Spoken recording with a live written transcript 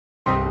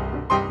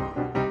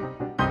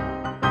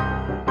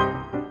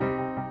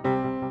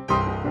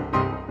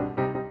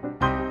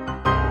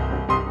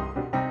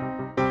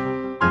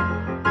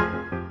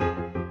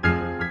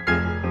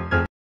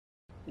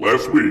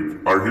Last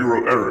week, our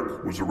hero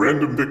Eric was a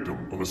random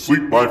victim of a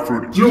sleep by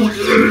fruiting. You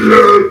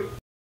idiot!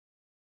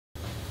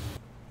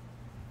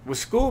 With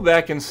school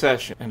back in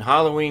session and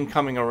Halloween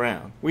coming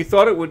around, we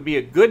thought it would be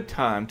a good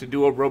time to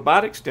do a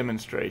robotics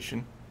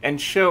demonstration and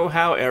show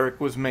how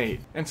Eric was made.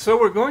 And so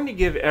we're going to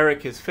give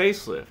Eric his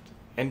facelift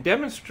and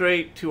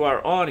demonstrate to our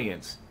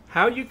audience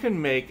how you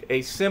can make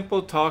a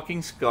simple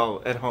talking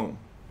skull at home.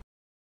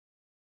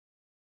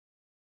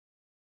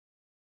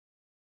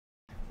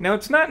 Now,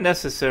 it's not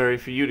necessary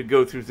for you to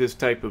go through this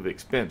type of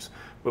expense,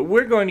 but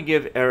we're going to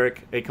give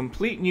Eric a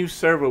complete new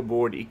servo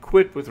board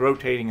equipped with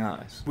rotating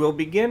eyes. We'll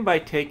begin by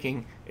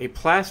taking a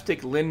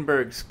plastic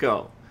Lindbergh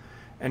skull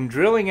and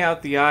drilling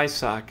out the eye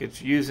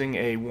sockets using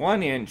a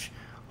 1-inch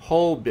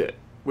hole bit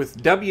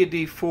with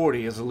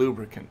WD-40 as a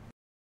lubricant.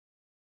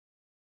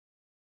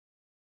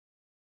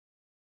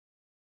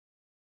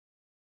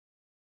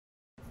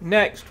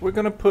 Next, we're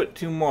going to put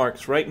 2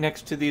 marks right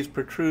next to these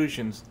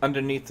protrusions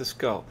underneath the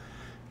skull.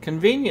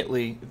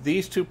 Conveniently,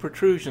 these 2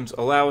 protrusions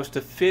allow us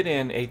to fit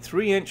in a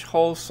 3-inch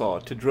hole saw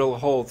to drill a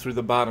hole through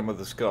the bottom of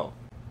the skull.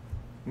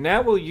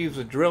 Now we'll use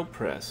a drill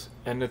press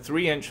and the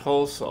 3-inch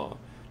hole saw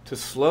to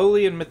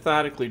slowly and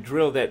methodically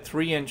drill that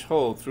 3-inch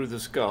hole through the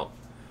skull.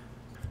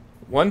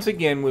 Once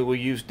again, we will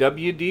use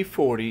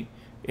WD-40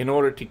 in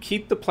order to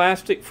keep the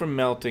plastic from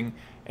melting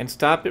and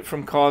stop it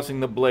from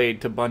causing the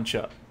blade to bunch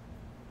up.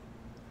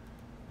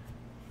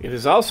 It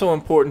is also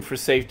important for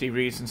safety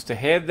reasons to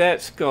have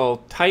that skull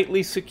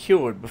tightly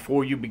secured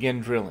before you begin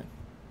drilling.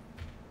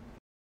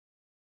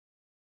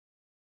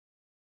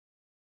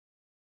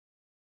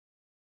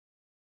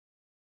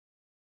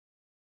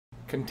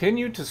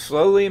 Continue to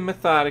slowly and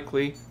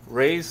methodically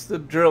raise the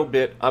drill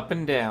bit up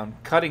and down,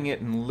 cutting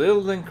it in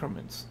little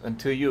increments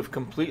until you have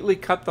completely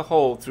cut the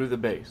hole through the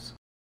base.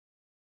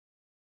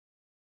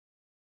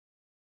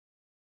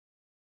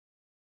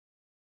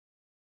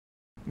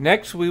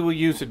 Next, we will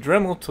use a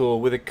Dremel tool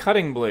with a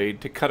cutting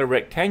blade to cut a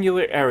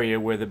rectangular area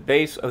where the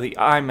base of the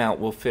eye mount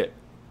will fit.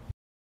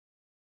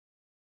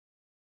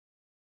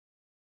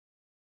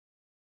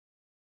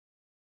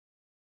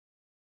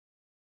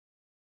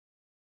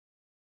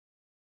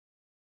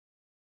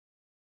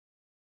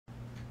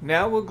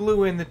 Now we'll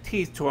glue in the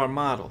teeth to our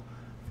model.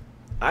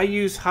 I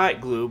use hot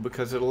glue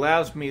because it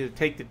allows me to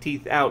take the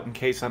teeth out in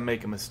case I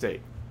make a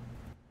mistake.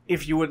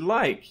 If you would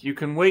like, you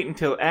can wait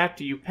until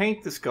after you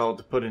paint the skull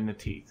to put in the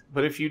teeth,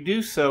 but if you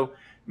do so,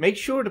 make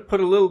sure to put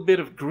a little bit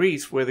of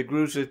grease where the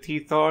grooves of the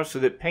teeth are so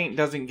that paint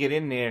doesn't get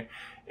in there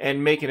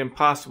and make it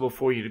impossible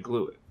for you to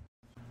glue it.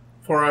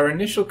 For our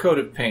initial coat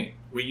of paint,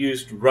 we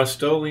used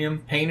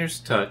Rust-Oleum Painter's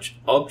Touch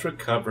Ultra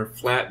Cover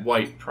Flat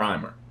White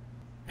Primer.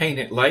 Paint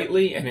it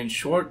lightly and in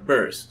short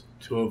bursts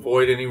to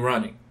avoid any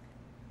running.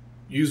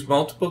 Use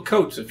multiple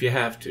coats if you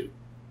have to.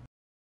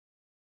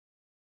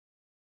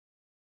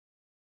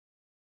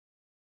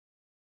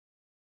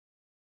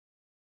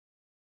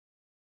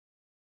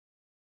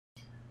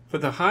 For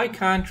the high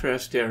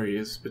contrast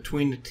areas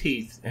between the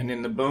teeth and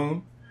in the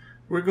bone,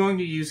 we're going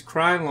to use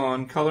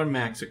Krylon Color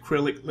Max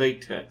acrylic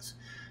latex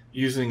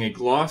using a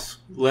gloss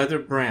leather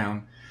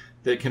brown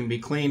that can be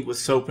cleaned with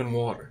soap and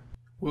water.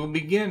 We'll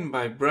begin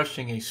by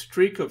brushing a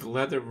streak of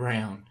leather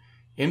brown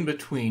in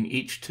between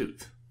each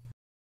tooth.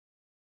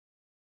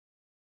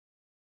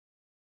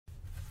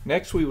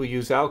 Next, we will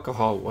use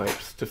alcohol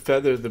wipes to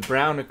feather the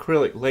brown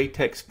acrylic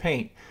latex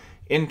paint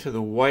into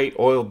the white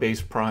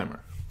oil-based primer.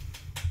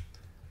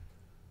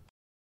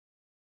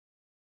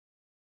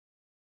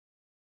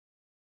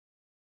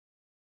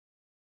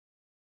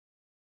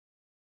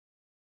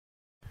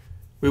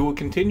 We will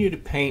continue to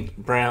paint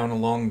brown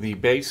along the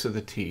base of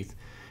the teeth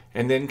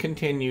and then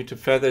continue to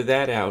feather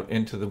that out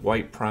into the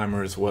white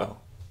primer as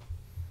well.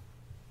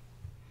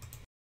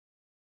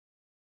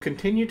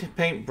 Continue to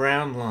paint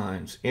brown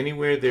lines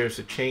anywhere there's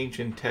a change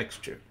in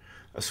texture,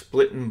 a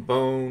split in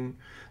bone,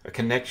 a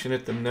connection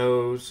at the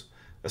nose,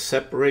 a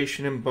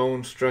separation in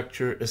bone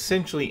structure,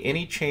 essentially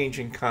any change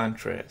in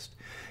contrast,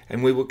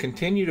 and we will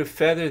continue to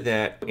feather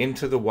that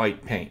into the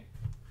white paint.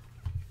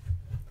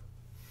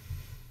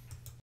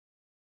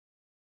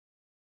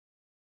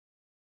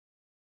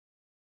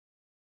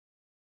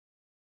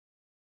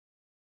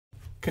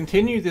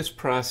 Continue this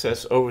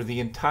process over the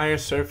entire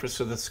surface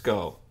of the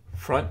skull,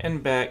 front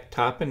and back,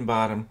 top and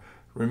bottom,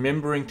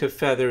 remembering to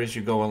feather as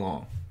you go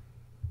along.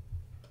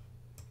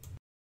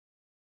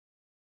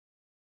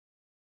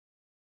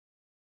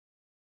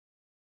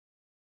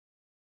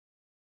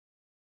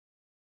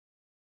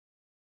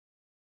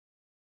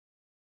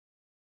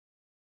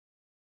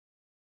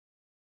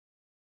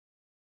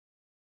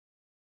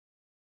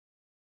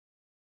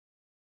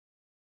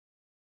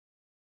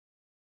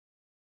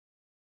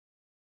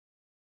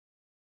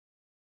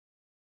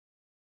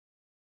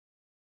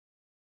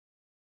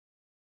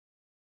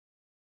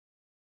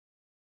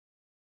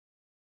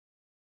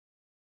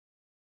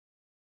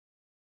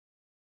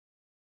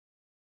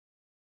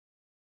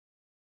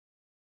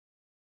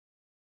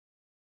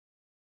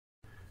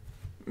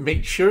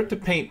 Make sure to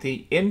paint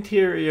the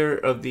interior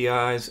of the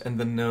eyes and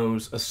the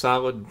nose a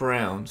solid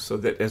brown so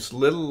that as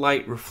little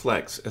light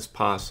reflects as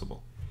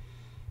possible.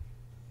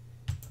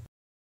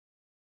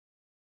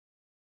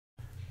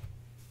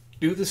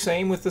 Do the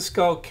same with the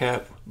skull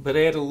cap, but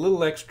add a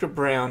little extra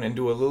brown and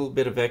do a little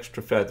bit of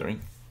extra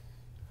feathering.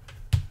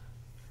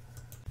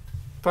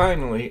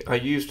 Finally, I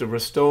used a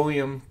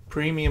Rust-Oleum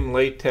Premium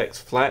Latex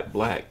Flat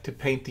Black to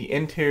paint the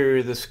interior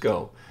of the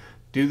skull.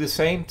 Do the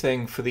same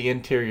thing for the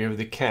interior of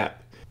the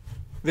cap.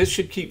 This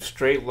should keep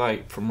straight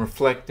light from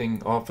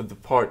reflecting off of the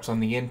parts on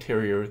the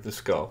interior of the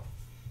skull.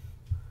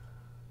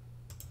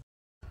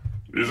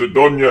 Is it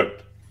done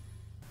yet?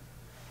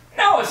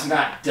 No, it's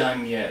not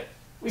done yet.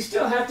 We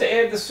still have to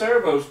add the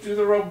servos, do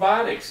the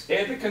robotics,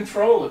 add the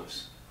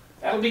controllers.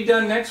 That'll be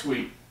done next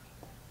week.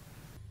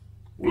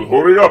 Well,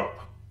 hurry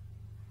up.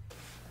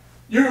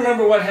 You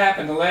remember what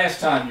happened the last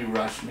time you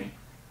rushed me?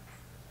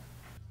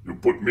 You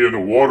put me in a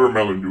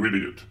watermelon, you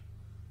idiot.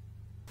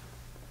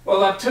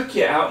 Well, I took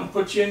you out and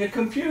put you in the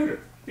computer.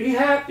 Be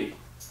happy.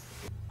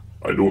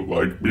 I don't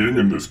like being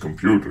in this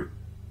computer,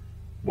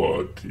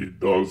 but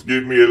it does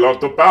give me a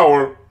lot of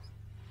power.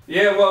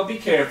 Yeah, well, be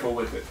careful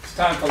with it. It's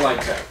time for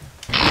lights out.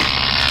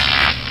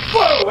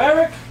 Whoa,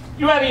 Eric!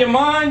 You out of your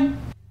mind?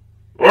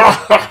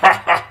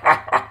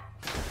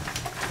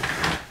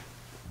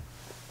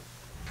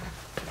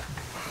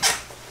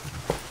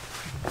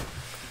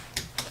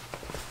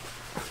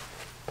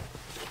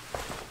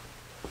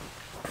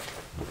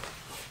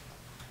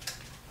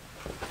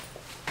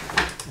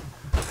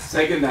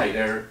 Say goodnight,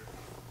 Eric.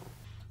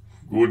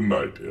 Good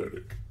night,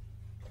 Eric.